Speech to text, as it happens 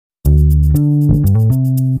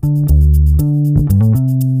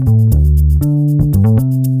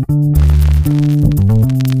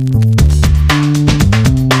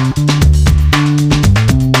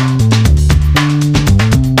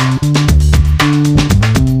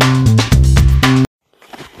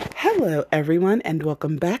everyone, and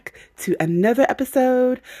welcome back to another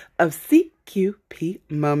episode of CQP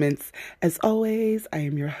Moments. As always, I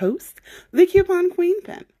am your host, the Coupon Queen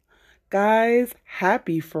Pen. Guys,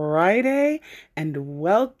 happy Friday, and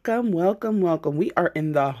welcome. We are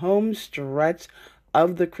in the home stretch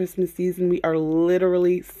of the Christmas season. We are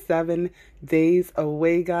literally 7 days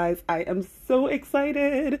away, guys. I am so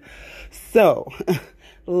excited. So,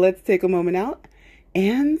 let's take a moment out,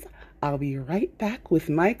 and I'll be right back with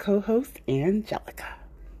my co-host, Angelica.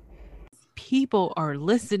 People are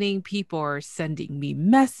listening. People are sending me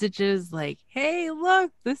messages like, hey,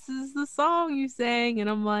 look, this is the song you sang. And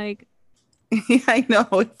I'm like, yeah, I know.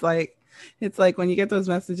 It's like when you get those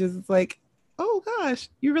messages, it's like, oh gosh,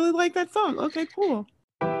 you really like that song. Okay, cool.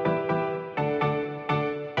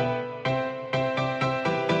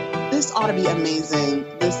 This ought to be amazing.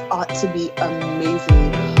 This ought to be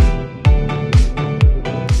amazing.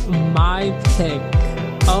 My pick.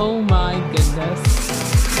 Oh my goodness.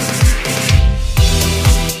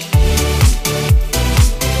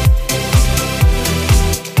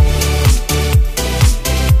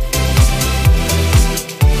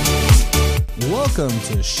 Welcome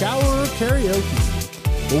to Shower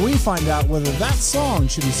Karaoke, where we find out whether that song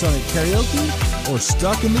should be sung at karaoke or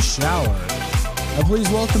stuck in the shower. Now please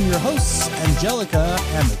welcome your hosts, Angelica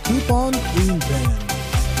and the Coupon Queen Pen.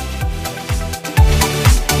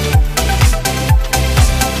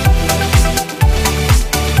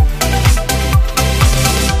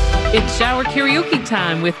 It's shower karaoke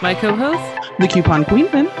time with my co-host, the Coupon Queen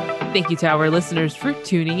Pen. Thank you to our listeners for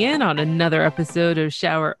tuning in on another episode of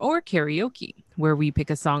Shower or Karaoke, where we pick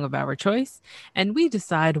a song of our choice and we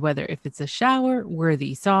decide whether if it's a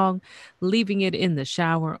shower-worthy song, leaving it in the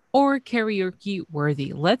shower, or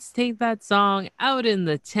karaoke-worthy. Let's take that song out in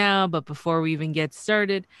the town. But before we even get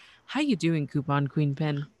started, how you doing, Coupon Queen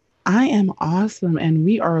Pen? I am awesome, and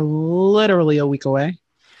we are literally a week away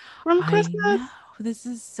from Christmas. This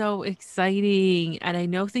is so exciting. And I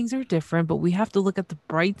know things are different, but we have to look at the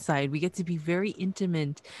bright side. We get to be very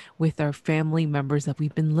intimate with our family members that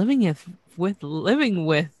we've been living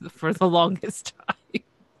with for the longest time.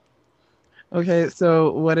 Okay,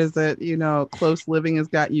 so what is it? You know, close living has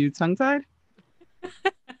got you tongue-tied?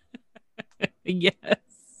 Yes.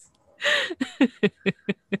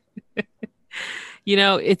 You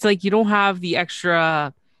know, it's like you don't have the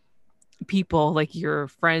extra people like your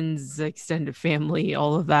friends, extended family,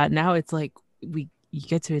 all of that. Now it's like you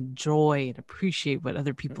get to enjoy and appreciate what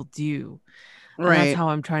other people do. Right. And that's how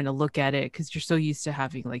I'm trying to look at it, because you're so used to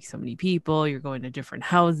having like so many people, you're going to different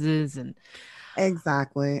houses and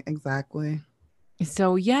exactly.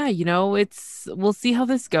 So yeah, you know, we'll see how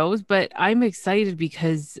this goes, but I'm excited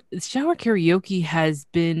because shower karaoke has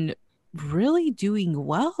been really doing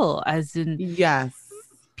well, as in yes,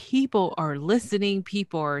 people are listening.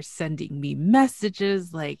 People are sending me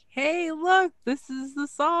messages like, hey, look, this is the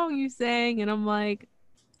song you sang. And I'm like,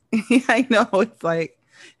 yeah, I know.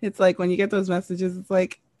 It's like when you get those messages, it's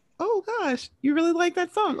like, oh gosh, you really like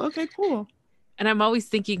that song. Okay, cool. And I'm always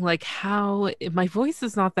thinking like, how my voice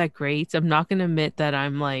is not that great. I'm not going to admit that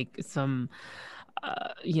I'm like some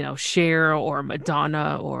Cher or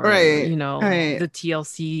Madonna or the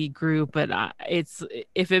TLC group, but it's,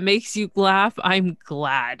 if it makes you laugh, I'm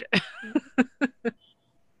glad.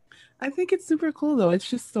 I think it's super cool though. It's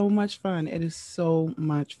just so much fun. It is so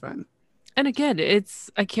much fun. And again,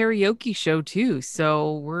 it's a karaoke show too,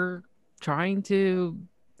 so we're trying to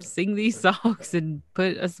sing these songs and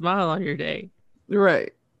put a smile on your day.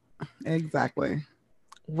 Right. Exactly.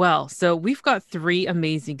 Well, so we've got 3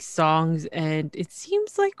 amazing songs, and it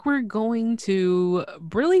seems like we're going to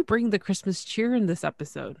really bring the Christmas cheer in this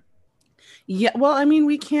episode. Yeah, well, I mean,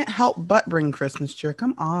 we can't help but bring Christmas cheer.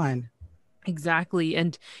 Come on. Exactly.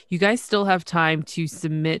 And you guys still have time to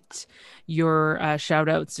submit your shout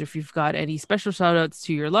outs if you've got any special shout outs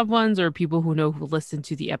to your loved ones or people who listen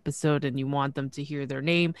to the episode and you want them to hear their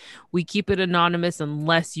name. We keep it anonymous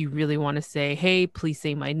unless you really want to say, hey, please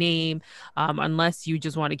say my name. Unless you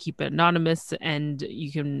just want to keep it anonymous, and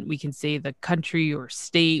we can say the country or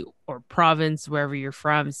state or province, wherever you're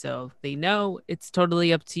from, so they know. It's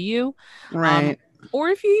totally up to you. Right. Or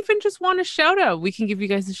if you even just want a shout out, we can give you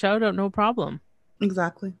guys a shout out, no problem.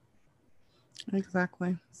 Exactly.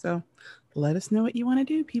 So let us know what you want to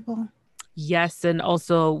do, people. Yes, and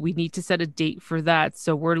also we need to set a date for that.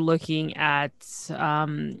 So we're looking at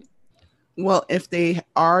well, if they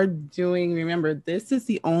are doing, remember, this is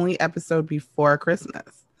the only episode before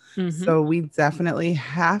Christmas. Mm-hmm. So we definitely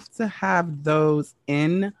have to have those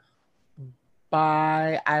in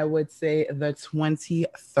by, I would say, the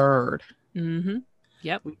 23rd. Mm-hmm.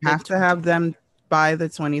 Yep. We have to have them by the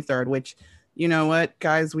 23rd, which you know what,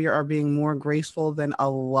 guys, we are being more graceful than a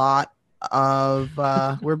lot of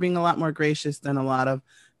we're being a lot more gracious than a lot of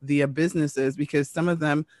the businesses, because some of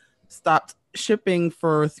them stopped shipping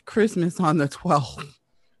for Christmas on the 12th.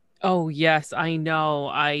 Oh yes, I know.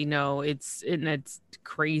 I know. It's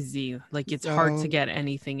crazy. Like it's hard to So get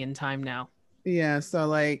anything in time now. yeah, so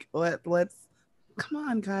like let's come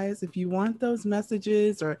on, guys, if you want those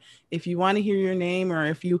messages, or if you want to hear your name, or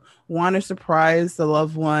if you want to surprise the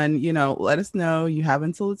loved one, let us know. You have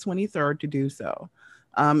until the 23rd to do so.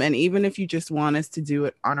 And even if you just want us to do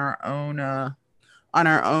it just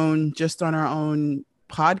on our own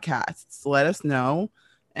podcasts, let us know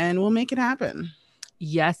and we'll make it happen.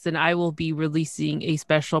 Yes, and I will be releasing a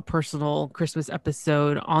special personal Christmas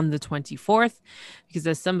episode on the 24th because,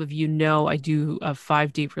 as some of you know, I do a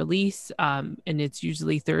 5-day release, and it's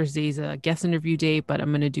usually Thursdays a guest interview day, but I'm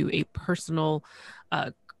going to do a personal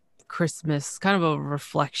Christmas kind of a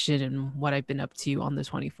reflection in what I've been up to on the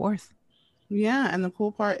 24th. Yeah, and the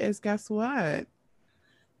cool part is, guess what?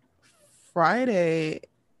 Friday,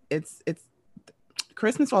 it's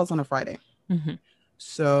Christmas falls on a Friday. Mm-hmm.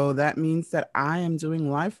 So that means that I am doing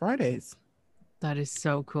live Fridays. That is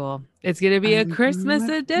so cool. It's going to be a Christmas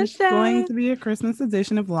edition. It's going to be a Christmas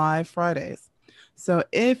edition of Live Fridays. So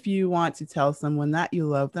if you want to tell someone that you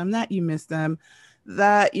love them, that you miss them,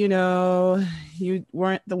 that, you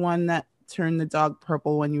weren't the one that turned the dog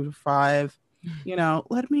purple when you were 5,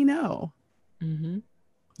 let me know. Mm-hmm.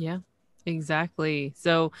 Yeah. Exactly.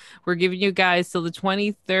 So we're giving you guys till the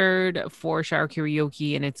 23rd for shower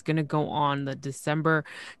karaoke, and it's going to go on the December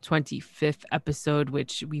 25th episode,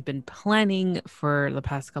 which we've been planning for the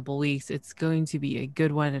past couple weeks. It's going to be a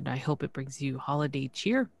good one, and I hope it brings you holiday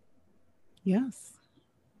cheer. Yes.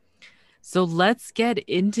 So let's get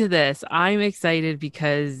into this. I'm excited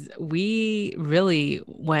because we really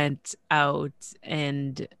went out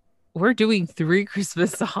and we're doing 3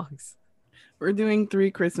 Christmas songs. We're doing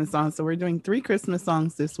 3 Christmas songs. So we're doing 3 Christmas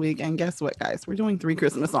songs this week. And guess what, guys? We're doing 3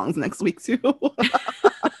 Christmas songs next week, too.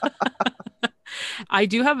 I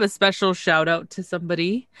do have a special shout out to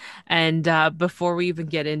somebody. And before we even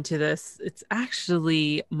get into this, it's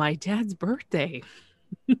actually my dad's birthday.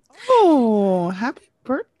 Oh, happy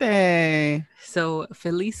birthday. So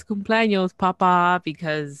feliz cumpleaños, Papa,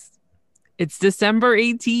 because it's December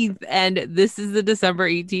 18th and this is the December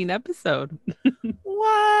 18th episode.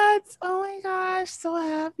 What? Oh my gosh, so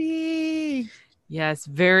happy. Yes,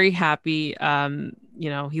 very happy.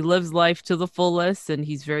 He lives life to the fullest and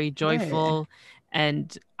he's very joyful. Right.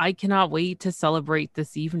 And I cannot wait to celebrate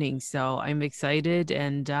this evening. So I'm excited.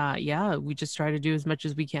 And we just try to do as much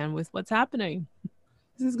as we can with what's happening.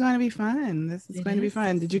 This is going to be fun. To be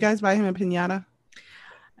fun. Did you guys buy him a piñata?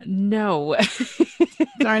 No.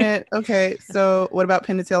 Darn it. Okay. So what about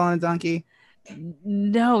pin the tail on a donkey?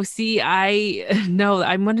 No. See, I'm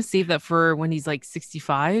going to save that for when he's like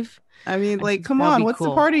 65. I mean, like, come on. What's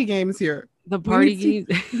the party games here? The party games.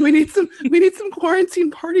 We need some quarantine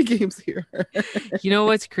party games here. You know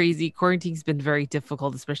what's crazy? Quarantine's been very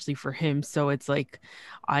difficult, especially for him. So it's like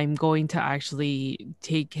I'm going to actually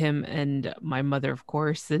take him and my mother, of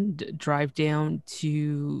course, and drive down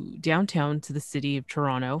to downtown to the city of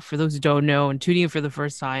Toronto. For those who don't know and tuning in for the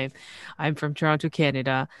first time, I'm from Toronto,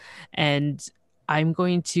 Canada, and I'm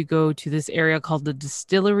going to go to this area called the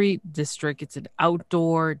Distillery District. It's an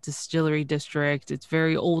outdoor distillery district. It's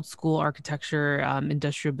very old school architecture,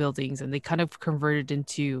 industrial buildings, and they kind of converted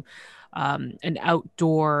into an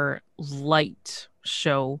outdoor light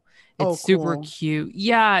show. It's super cute.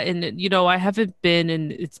 Yeah. And, I haven't been,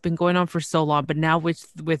 and it's been going on for so long, but now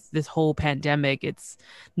with this whole pandemic,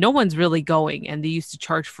 no one's really going, and they used to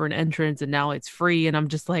charge for an entrance and now it's free. And I'm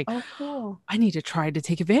just like, oh, cool. I need to try to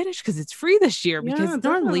take advantage because it's free this year, because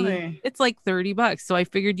normally it's like $30. So I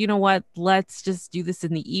figured, you know what, let's just do this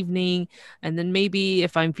in the evening. And then maybe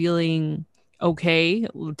if I'm feeling okay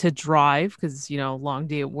to drive, because, long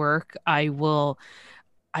day at work, I will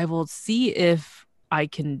see if I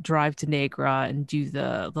can drive to Niagara and do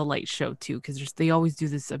the light show too, because they always do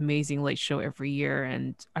this amazing light show every year,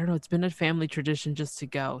 and I don't know, it's been a family tradition just to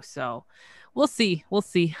go. So we'll see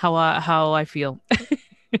how I feel.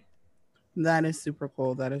 That is super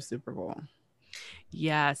cool.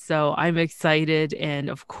 Yeah, so I'm excited, and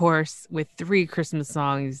of course, with 3 Christmas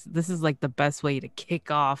songs, this is like the best way to kick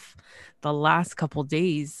off the last couple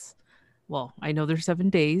days. Well, I know there's 7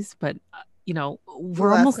 days, but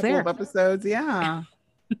we're almost there. Episodes, yeah.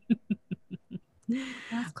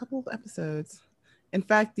 Last couple of episodes. In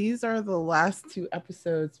fact, these are the last 2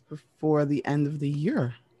 episodes before the end of the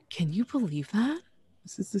year. Can you believe that?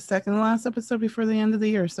 This is the second to last episode before the end of the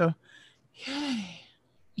year. So, yay.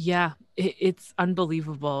 Yeah, it's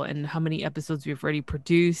unbelievable and how many episodes we've already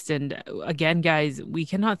produced. And again, guys, we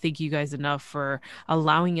cannot thank you guys enough for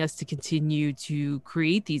allowing us to continue to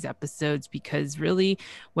create these episodes because really,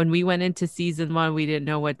 when we went into season one, we didn't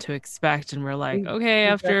know what to expect. And we're like, okay,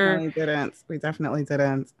 We after definitely didn't. We definitely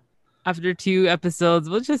didn't. after two episodes,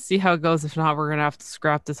 we'll just see how it goes. If not, we're gonna have to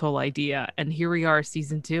scrap this whole idea. And here we are,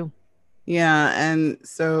 season two. Yeah, and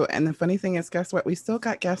the funny thing is, guess what? We still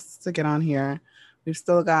got guests to get on here. We've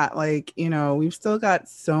still got we've still got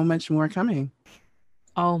so much more coming.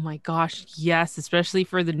 Oh my gosh, yes, especially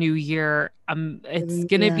for the new year. It's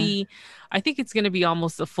gonna Yeah. be, I think it's gonna be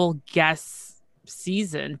almost a full guest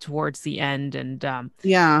season towards the end, and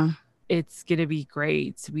Yeah. it's going to be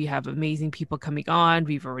great. We have amazing people coming on.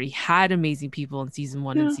 We've already had amazing people in season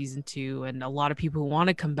one and Yeah. season two, and a lot of people who want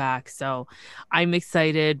to come back. So I'm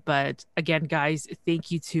excited. But again, guys,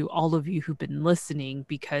 thank you to all of you who've been listening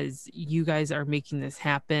because you guys are making this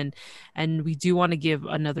happen. And we do want to give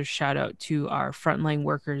another shout out to our frontline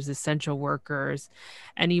workers, essential workers,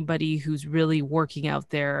 anybody who's really working out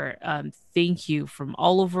there. Thank you from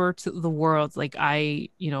all over to the world. Like,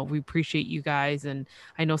 we appreciate you guys. And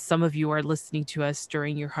I know some of you are listening to us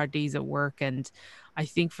during your hard days at work. And I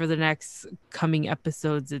think for the next coming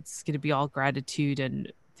episodes, it's going to be all gratitude.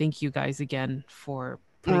 And thank you guys again for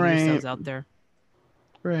putting Right. yourselves out there.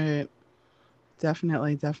 Right.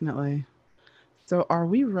 Definitely, definitely. So are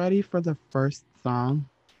we ready for the first song?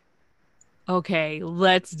 Okay,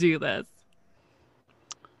 let's do this.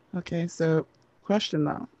 Okay, so question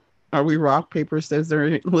though. Are we rock, paper,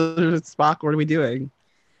 scissors, lizard, Spock? What are we doing?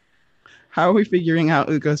 How are we figuring out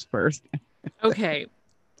who goes first? Okay.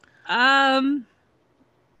 Um,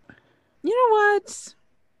 you know what?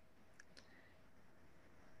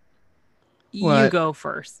 You What? go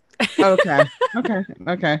first. Okay. Okay.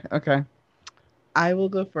 Okay. Okay. I will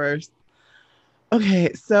go first.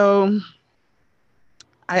 Okay, so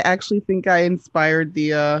I actually think I inspired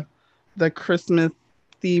the Christmas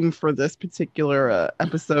theme for this particular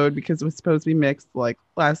episode because it was supposed to be mixed like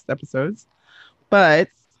last episodes. But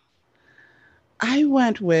I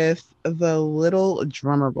went with The Little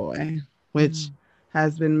Drummer Boy, which Mm.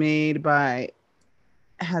 has been made by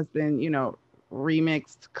has been,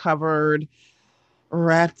 remixed, covered,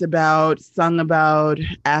 rapped about, sung about,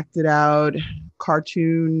 acted out,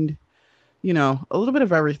 cartooned, a little bit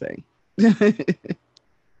of everything.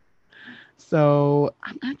 So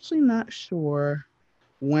I'm actually not sure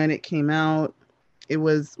when it came out. It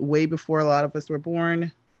was way before a lot of us were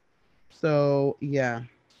born. So yeah.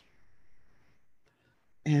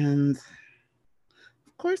 And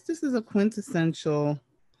of course, this is a quintessential,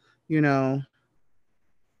 you know,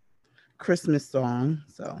 Christmas song.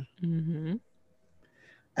 So Mm-hmm.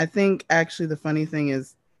 I think actually the funny thing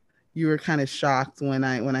is you were kind of shocked when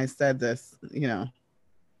I said this,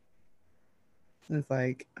 It's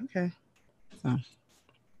like, okay. So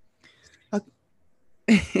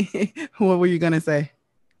what were you gonna say?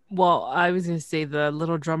 Well, I was gonna say the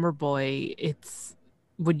little drummer boy, it's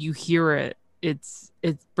when you hear it,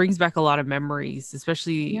 it brings back a lot of memories,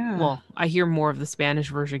 especially Yeah. well, I hear more of the Spanish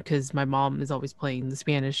version because my mom is always playing the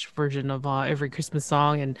Spanish version of every Christmas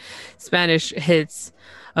song and Spanish hits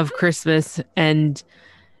of Christmas, and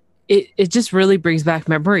it just really brings back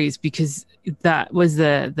memories because that was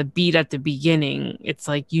the beat at the beginning. It's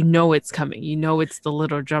like it's coming, it's the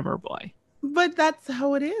little drummer boy. But that's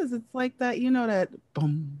how it is. It's like that, that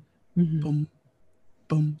boom, Hmm. boom,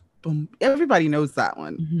 boom, boom. Everybody knows that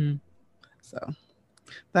one. Hmm. So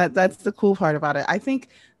that's the cool part about it. I think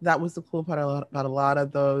that was the cool part about a lot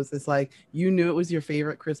of those. It's like you knew it was your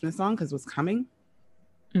favorite Christmas song because it was coming.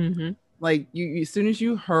 Hmm. Like you, as soon as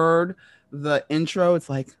you heard the intro, it's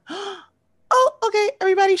like, oh, okay,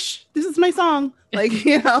 everybody, shh, this is my song. Like,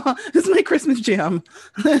 this is my Christmas jam.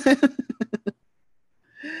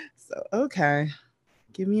 So, okay,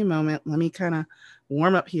 give me a moment. Let me kind of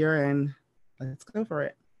warm up here and let's go for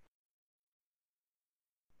it.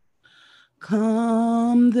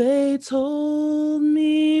 Come, they told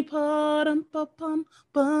me, pa-dum, pa-pum,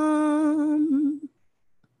 bum.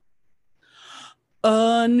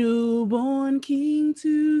 A newborn king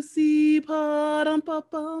to see, pa-dum,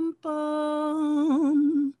 pa-pum,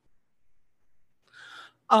 bum.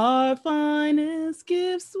 Our finest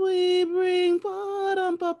gifts we bring,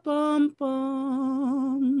 pa-dum, pa-pum,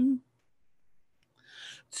 bum.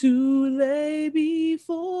 To lay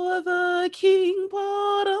before the king,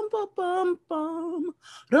 rum pa bum bum,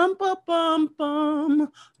 rum pa bum bum,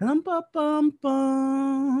 rum pa bum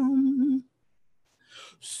bum.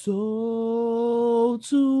 So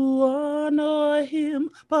to honor him,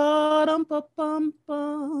 pa dum pa bum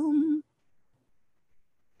bum,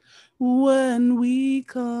 when we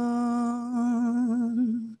come.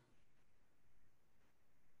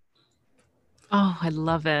 Oh, I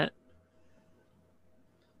love it.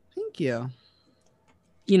 Thank you.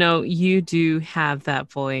 You know, you do have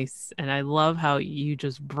that voice, and I love how you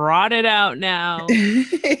just brought it out now.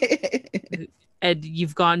 And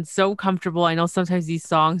you've gone so comfortable. I know sometimes these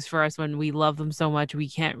songs for us, when we love them so much, we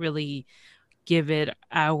can't really give it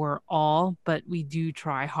our all, but we do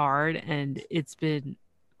try hard, and it's been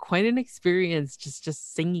quite an experience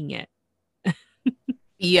just singing it.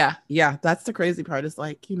 Yeah, that's the crazy part. It's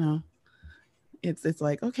like, it's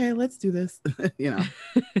like, okay, let's do this.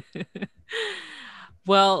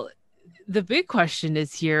 Well, the big question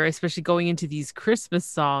is here, especially going into these Christmas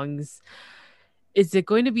songs, is it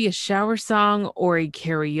going to be a shower song or a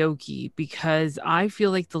karaoke? Because I feel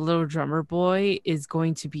like The Little Drummer Boy is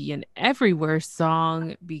going to be an everywhere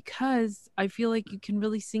song, because I feel like you can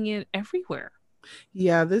really sing it everywhere.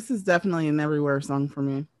 Yeah, this is definitely an everywhere song for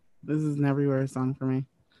me. This is an everywhere song for me.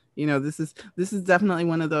 This is definitely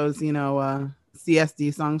one of those,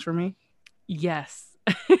 CSD songs for me. Yes.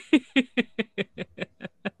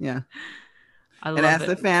 Yeah. I And love as it.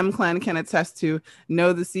 the fam clan can attest to,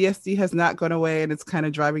 no, the CSD has not gone away, and it's kind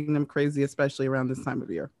of driving them crazy, especially around this time of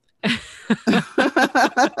year.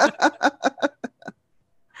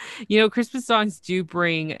 You know, Christmas songs do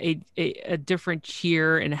bring a different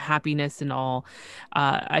cheer and happiness and all.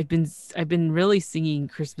 I've been really singing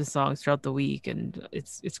Christmas songs throughout the week, and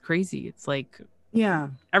it's crazy. It's like, Yeah,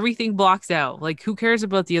 everything blocks out. Like, who cares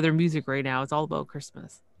about the other music right now? It's all about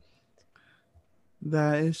Christmas.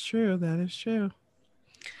 that is true. That is true.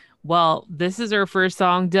 Well, this is our first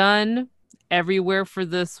song done everywhere for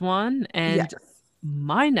this one, and Yes.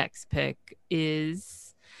 my next pick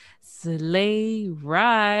is Sleigh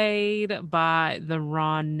Ride by the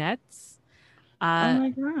Ronettes. Oh my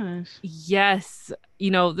gosh. Yes,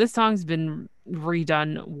 you know, this song's been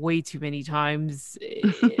redone way too many times.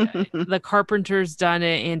 The Carpenters done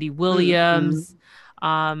it, Andy Williams.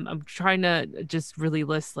 I'm trying to just really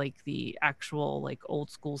list like the actual like old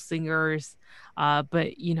school singers.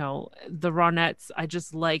 But you know, the Ronettes, I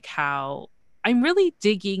just like how I'm really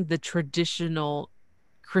digging the traditional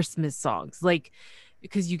Christmas songs. Like,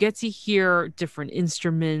 because you get to hear different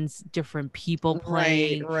instruments, different people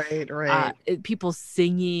playing, Right. people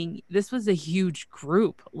singing. This was a huge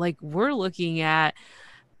group. Like, we're looking at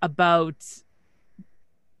about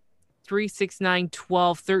 3, 6, 9,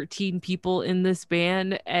 12, 13 people in this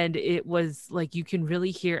band, and it was like you can really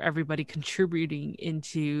hear everybody contributing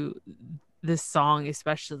into this song,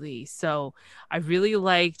 especially. So I really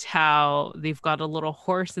liked how they've got a little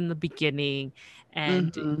horse in the beginning,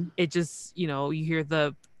 and it just, you know, you hear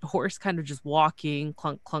the horse kind of just walking,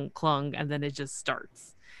 clunk clunk clunk, and then it just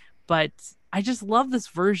starts. But I just love this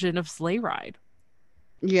version of Sleigh Ride.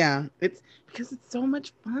 Yeah, it's because it's so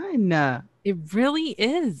much fun. It really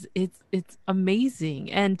is. It's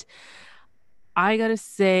amazing. And I gotta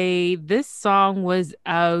say, this song was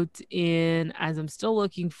out in, as I'm still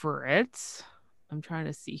looking for it, I'm trying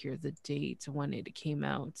to see here the date when it came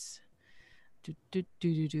out.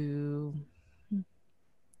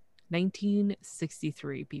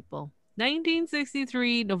 1963, people.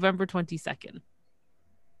 1963, November 22nd.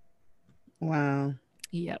 Wow.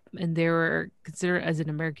 Yep. And they were considered as an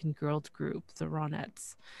American Girl group, the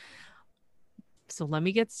Ronettes. So let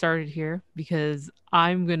me get started here, because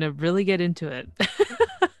I'm going to really get into it.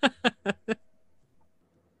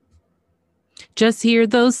 Just hear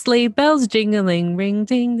those sleigh bells jingling, ring,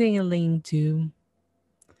 ding, ding-a-ling, too.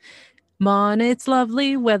 Mon, it's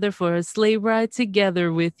lovely weather for a sleigh ride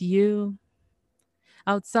together with you.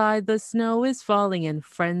 Outside the snow is falling and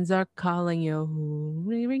friends are calling you.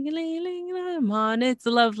 Ring-a-ling-a-ling, Mon, it's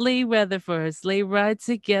lovely weather for a sleigh ride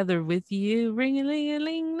together with you.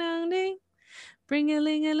 Ring-a-ling-a-ling-dong-ding.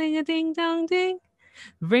 Ring-a-ling-a-ling-a-ding-dong-ding.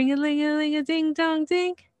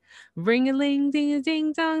 Ring-a-ling-a-ling-a-ding-dong-ding.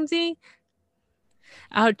 Ring-a-ling-ding-a-ding-dong-ding.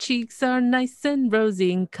 Our cheeks are nice and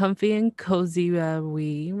rosy and comfy and cozy are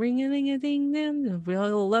we. Ring-a-ling-a-ding-ding,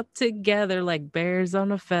 roll up together like bears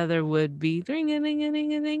on a feather would be.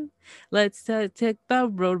 Ring-a-ling-a-ling-a-ding. Let's take the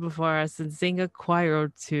road before us and sing a choir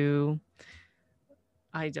or two.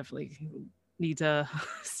 I definitely need to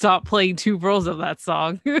stop playing two rolls of that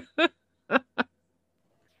song. I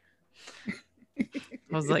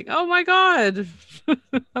was like, oh my God,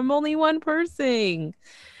 I'm only one person.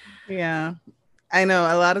 Yeah. I know,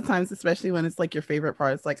 a lot of times, especially when it's like your favorite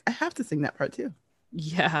part, it's like, I have to sing that part too.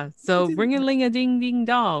 Yeah. So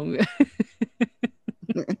ring-a-ling-a-ding-ding-dong.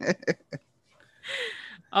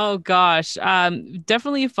 Oh gosh.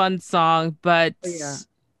 Definitely a fun song, but Yeah.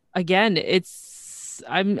 again, it's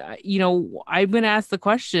I'm going to ask the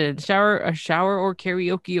question, shower or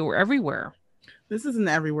karaoke or everywhere. This is an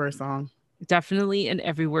everywhere song. Definitely an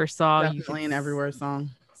everywhere song. Definitely an everywhere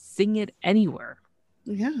song. Sing it anywhere.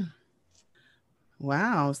 Yeah.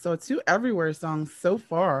 Wow. So 2 everywhere songs so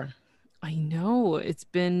far. I know. It's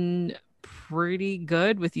been pretty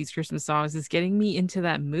good with these Christmas songs. It's getting me into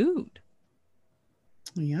that mood.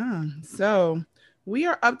 Yeah. So we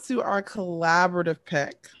are up to our collaborative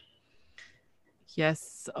pick.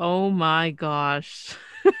 Yes. Oh my gosh.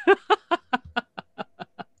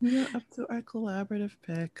 We are up to our collaborative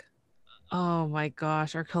pick. Oh my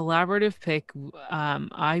gosh. Our collaborative pick,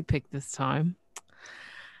 I picked this time.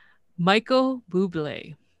 Michael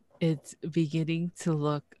Bublé. It's beginning to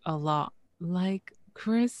look a lot like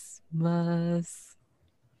Christmas.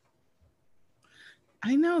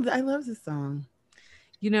 I know. I love this song.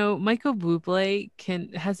 Michael Bublé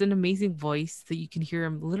has an amazing voice that you can hear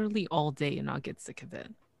him literally all day and not get sick of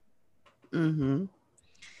it. Mm-hmm.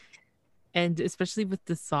 And especially with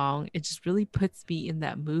the song, it just really puts me in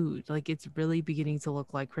that mood. Like, it's really beginning to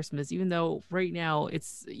look like Christmas, even though right now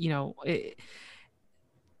it's,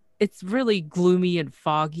 it's really gloomy and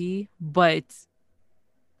foggy, but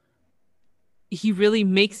he really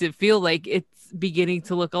makes it feel like it's beginning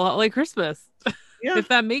to look a lot like Christmas. Yeah. If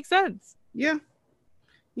that makes sense. Yeah.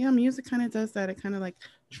 Yeah, music kind of does that. It kind of like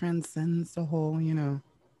transcends the whole,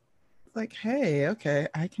 It's like, hey, okay,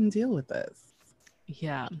 I can deal with this.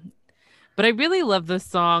 Yeah. But I really love this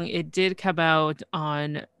song. It did come out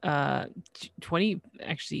on in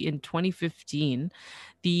 2015.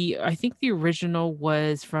 I think the original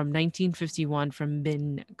was from 1951 from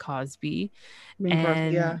Bing Crosby.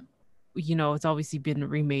 Yeah. It's obviously been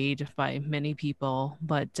remade by many people,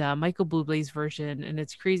 but Michael Bublé's version, and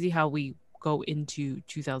it's crazy how we go into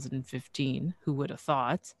 2015. Who would have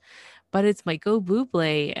thought? But it's Michael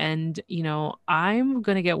Bublé, and I'm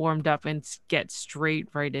gonna get warmed up and get straight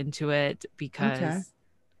right into it because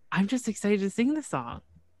I'm just excited to sing the song.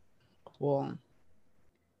 Cool.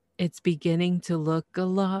 It's beginning to look a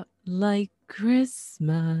lot like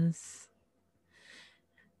Christmas.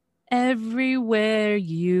 Everywhere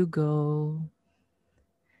you go,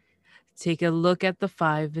 take a look at the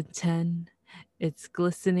 5 and 10. It's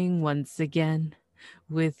glistening once again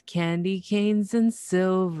with candy canes and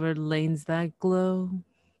silver lanes that glow.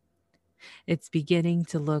 It's beginning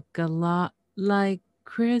to look a lot like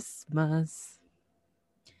Christmas.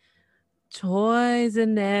 Toys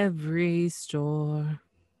in every store.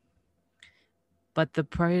 But the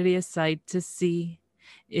prettiest sight to see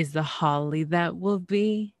is the holly that will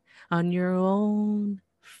be on your own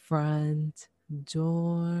front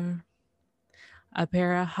door. A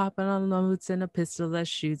pair of hopping on boots and a pistol that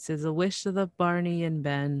shoots is a wish to the Barney and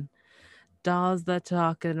Ben. Dolls that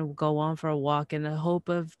talk and go on for a walk in the hope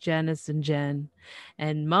of Janice and Jen.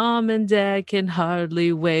 And Mom and Dad can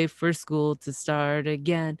hardly wait for school to start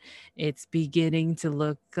again. It's beginning to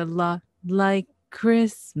look a lot like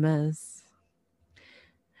Christmas.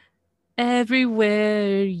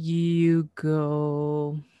 Everywhere you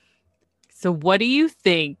go. So what do you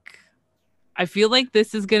think? I feel like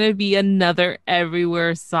this is going to be another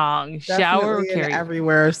everywhere song. Definitely shower or an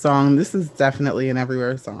everywhere song. This is definitely an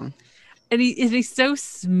everywhere song. And he's so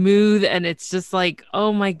smooth, and it's just like,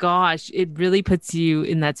 oh my gosh, it really puts you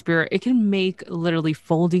in that spirit. It can make literally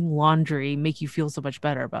folding laundry make you feel so much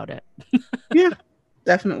better about it. Yeah,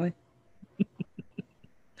 definitely.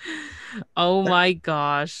 Oh my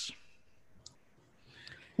gosh.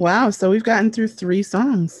 Wow, so we've gotten through 3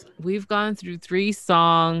 songs. We've gone through 3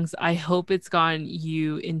 songs. I hope it's gotten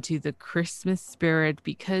you into the Christmas spirit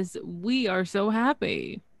because we are so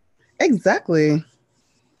happy. Exactly.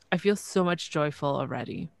 I feel so much joyful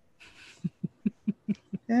already.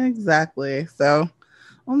 Exactly. So,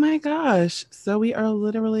 oh my gosh. So we are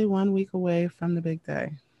literally 1 week away from the big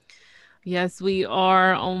day. Yes, we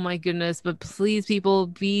are. Oh my goodness. But please, people,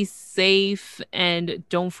 be safe and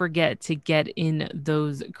don't forget to get in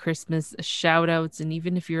those Christmas shout outs. And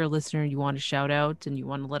even if you're a listener and you want to shout out and you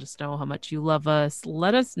want to let us know how much you love us,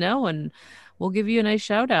 let us know and we'll give you a nice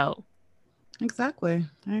shout out. Exactly.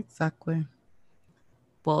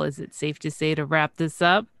 Well, is it safe to say to wrap this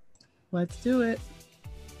up? Let's do it.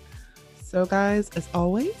 So guys, as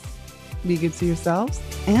always, be good to yourselves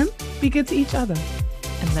and be good to each other.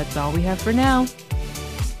 And that's all we have for now.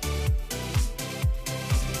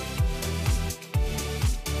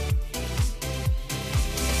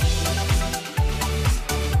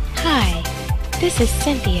 Hi, this is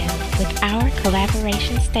Cynthia with our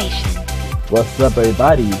collaboration station. What's up,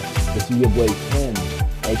 everybody? This is your boy Tim,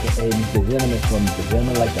 aka Mr. Gentleman from the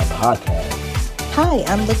Gentleman Like That podcast. Hi,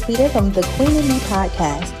 I'm Laquita from the Queen and Me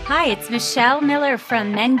podcast. Hi, it's Michelle Miller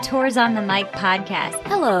from Mentors on the Mic podcast.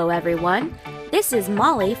 Hello, everyone. This is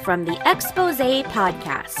Molly from the Expose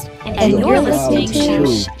podcast. And you're listening to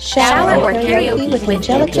Shower or Karaoke with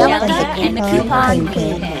Angelica and the Coupon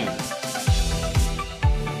Queen.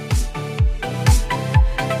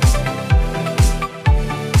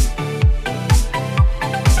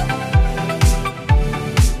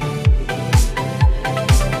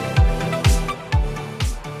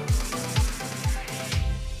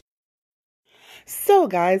 So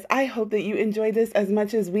guys, I hope that you enjoyed this as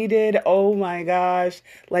much as we did. Oh my gosh.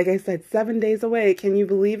 Like I said, 7 days away. Can you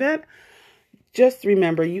believe it? Just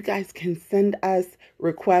remember, you guys can send us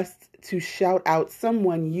requests to shout out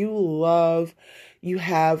someone you love. You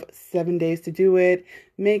have 7 days to do it.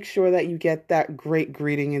 Make sure that you get that great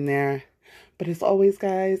greeting in there. But as always,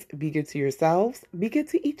 guys, be good to yourselves, be good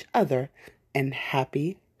to each other, and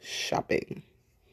happy shopping.